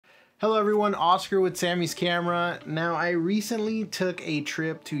Hello everyone, Oscar with Samy's Camera. Now I recently took a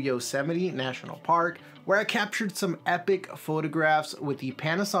trip to Yosemite National Park where I captured some epic photographs with the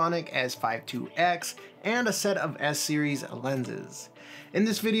Panasonic S5IIX and a set of S-series lenses. In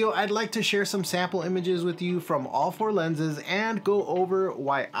this video, I'd like to share some sample images with you from all four lenses and go over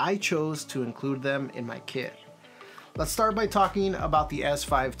why I chose to include them in my kit. Let's start by talking about the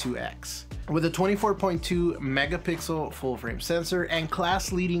S5IIX. With a 24.2 megapixel full-frame sensor and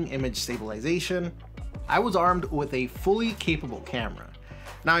class-leading image stabilization, I was armed with a fully capable camera.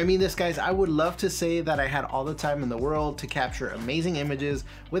 Now I mean this guys, I would love to say that I had all the time in the world to capture amazing images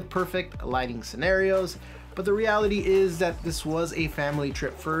with perfect lighting scenarios, but the reality is that this was a family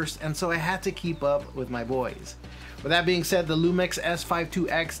trip first, and so I had to keep up with my boys. With that being said, the Lumix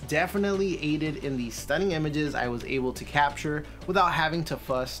S5IIX definitely aided in the stunning images I was able to capture without having to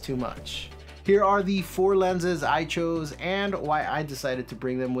fuss too much. Here are the four lenses I chose and why I decided to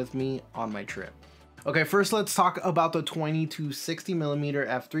bring them with me on my trip. Okay, first let's talk about the 20 to 60 millimeter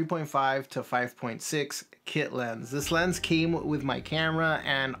f3.5 to 5.6 kit lens. This lens came with my camera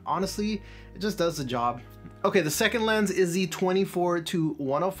and honestly, it just does the job. Okay, the second lens is the 24 to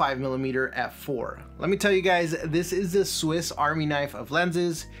 105 millimeter f4. Let me tell you guys, this is the Swiss Army knife of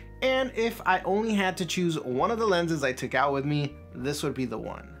lenses, and if I only had to choose one of the lenses I took out with me, this would be the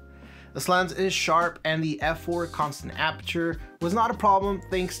one. This lens is sharp and the f4 constant aperture was not a problem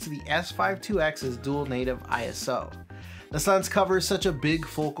thanks to the S5IIX's dual native ISO. This lens covers such a big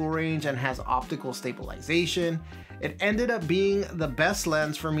focal range and has optical stabilization. It ended up being the best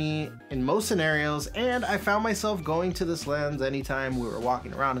lens for me in most scenarios, and I found myself going to this lens anytime we were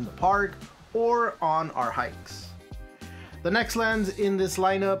walking around in the park or on our hikes. The next lens in this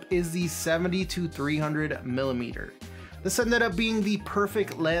lineup is the 70 to 300 millimeter. This ended up being the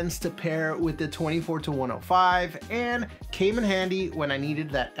perfect lens to pair with the 24 to 105 and came in handy when I needed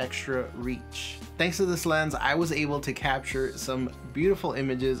that extra reach. Thanks to this lens, I was able to capture some beautiful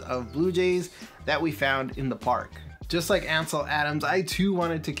images of blue jays that we found in the park. Just like Ansel Adams, I too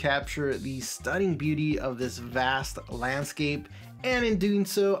wanted to capture the stunning beauty of this vast landscape, and in doing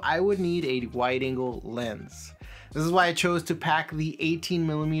so, I would need a wide-angle lens. This is why I chose to pack the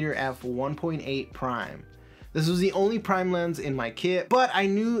 18mm f1.8 prime. This was the only prime lens in my kit, but I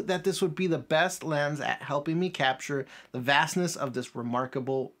knew that this would be the best lens at helping me capture the vastness of this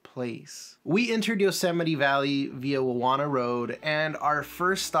remarkable place. We entered Yosemite Valley via Wawana Road, and our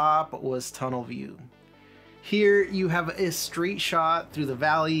first stop was Tunnel View. Here you have a straight shot through the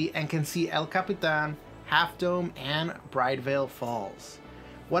valley and can see El Capitan, Half Dome, and Bridevale Falls.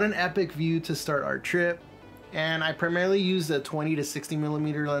 What an epic view to start our trip, and I primarily used the 20 to 60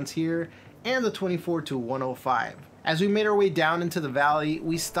 millimeter lens here and the 24 to 105. As we made our way down into the valley,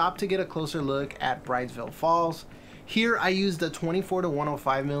 we stopped to get a closer look at Bridevale Falls. Here I used the 24 to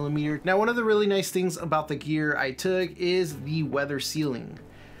 105 millimeter. Now one of the really nice things about the gear I took is the weather sealing.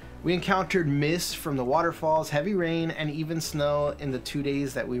 We encountered mist from the waterfalls, heavy rain, and even snow in the 2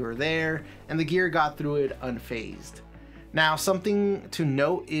 days that we were there, and the gear got through it unfazed. Now something to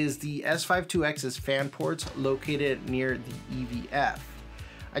note is the S5IIX's fan ports located near the EVF.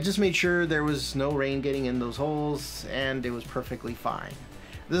 I just made sure there was no rain getting in those holes and it was perfectly fine.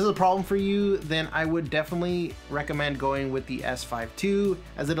 If this is a problem for you, then I would definitely recommend going with the S5II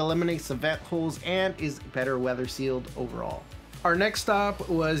as it eliminates the vent holes and is better weather sealed overall. Our next stop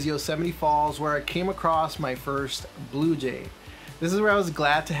was Yosemite Falls, where I came across my first blue jay. This is where I was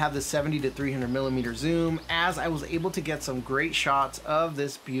glad to have the 70 to 300 millimeter zoom, as I was able to get some great shots of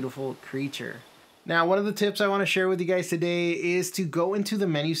this beautiful creature. Now, one of the tips I want to share with you guys today is to go into the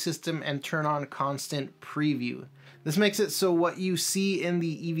menu system and turn on constant preview. This makes it so what you see in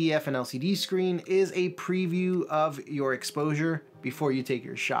the EVF and LCD screen is a preview of your exposure before you take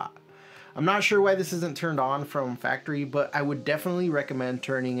your shot. I'm not sure why this isn't turned on from factory, but I would definitely recommend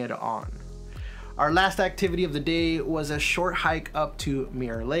turning it on. Our last activity of the day was a short hike up to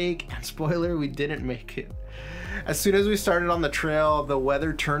Mirror Lake, and spoiler, we didn't make it. As soon as we started on the trail, the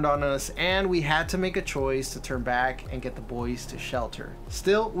weather turned on us and we had to make a choice to turn back and get the boys to shelter.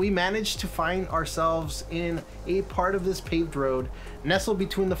 Still, we managed to find ourselves in a part of this paved road, nestled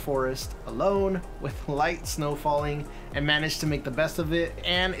between the forest, alone, with light snow falling, and managed to make the best of it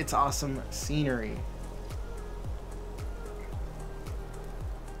and its awesome scenery.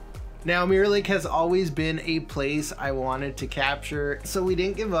 Now, Mirror Lake has always been a place I wanted to capture, so we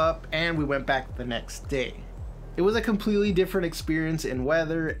didn't give up and we went back the next day. It was a completely different experience in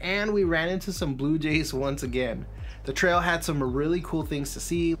weather, and we ran into some blue jays once again. The trail had some really cool things to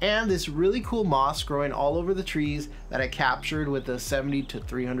see, and this really cool moss growing all over the trees that I captured with the 70 to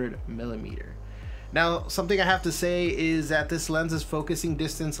 300 millimeter. Now, something I have to say is that this lens's focusing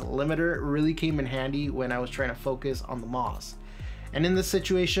distance limiter really came in handy when I was trying to focus on the moss. And in this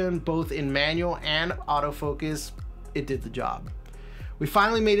situation, both in manual and autofocus, it did the job. We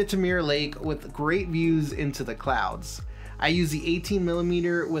finally made it to Mirror Lake with great views into the clouds. I used the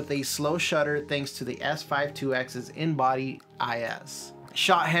 18mm with a slow shutter thanks to the S5IIX's in-body IS.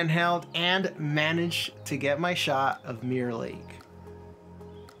 Shot handheld and managed to get my shot of Mirror Lake.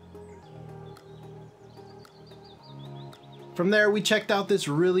 From there, we checked out this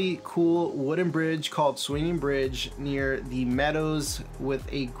really cool wooden bridge called Swinging Bridge near the meadows with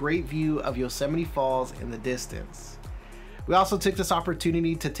a great view of Yosemite Falls in the distance. We also took this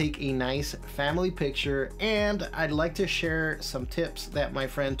opportunity to take a nice family picture, and I'd like to share some tips that my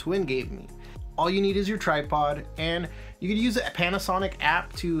friend Twin gave me. All you need is your tripod, and you could use a Panasonic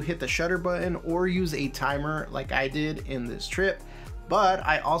app to hit the shutter button or use a timer like I did in this trip. But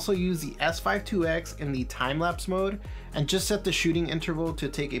I also use the S5IIX in the time-lapse mode and just set the shooting interval to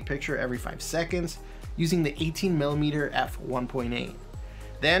take a picture every 5 seconds using the 18mm f1.8.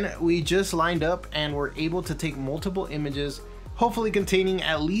 Then we just lined up and were able to take multiple images, hopefully containing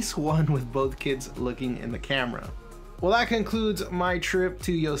at least one with both kids looking in the camera. Well, that concludes my trip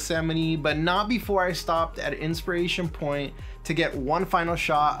to Yosemite, but not before I stopped at Inspiration Point to get one final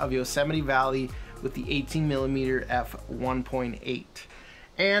shot of Yosemite Valley with the 18mm f1.8.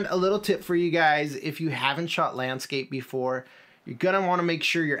 And a little tip for you guys, if you haven't shot landscape before, you're gonna wanna make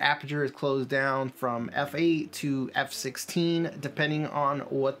sure your aperture is closed down from f8 to f16, depending on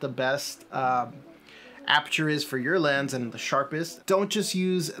what the best aperture is for your lens and the sharpest. Don't just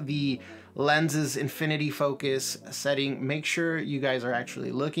use the lens's infinity focus setting. Make sure you guys are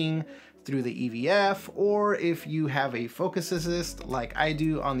actually looking through the EVF, or if you have a focus assist like I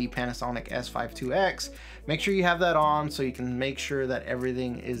do on the Panasonic S5IIX, make sure you have that on so you can make sure that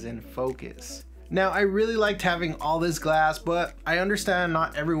everything is in focus. Now, I really liked having all this glass, but I understand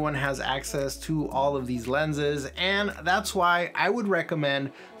not everyone has access to all of these lenses, and that's why I would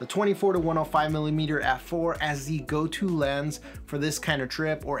recommend the 24 to 105mm f4 as the go-to lens for this kind of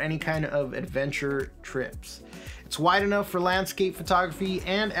trip or any kind of adventure trips. It's wide enough for landscape photography,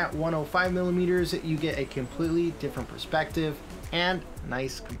 and at 105mm you get a completely different perspective and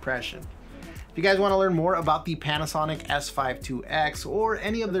nice compression. If you guys want to learn more about the Panasonic S5IIX or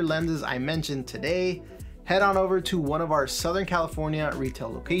any of their lenses I mentioned today, head on over to one of our Southern California retail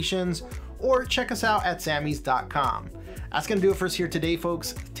locations or check us out at Samys.com. That's going to do it for us here today,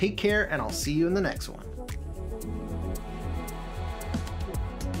 folks. Take care, and I'll see you in the next one.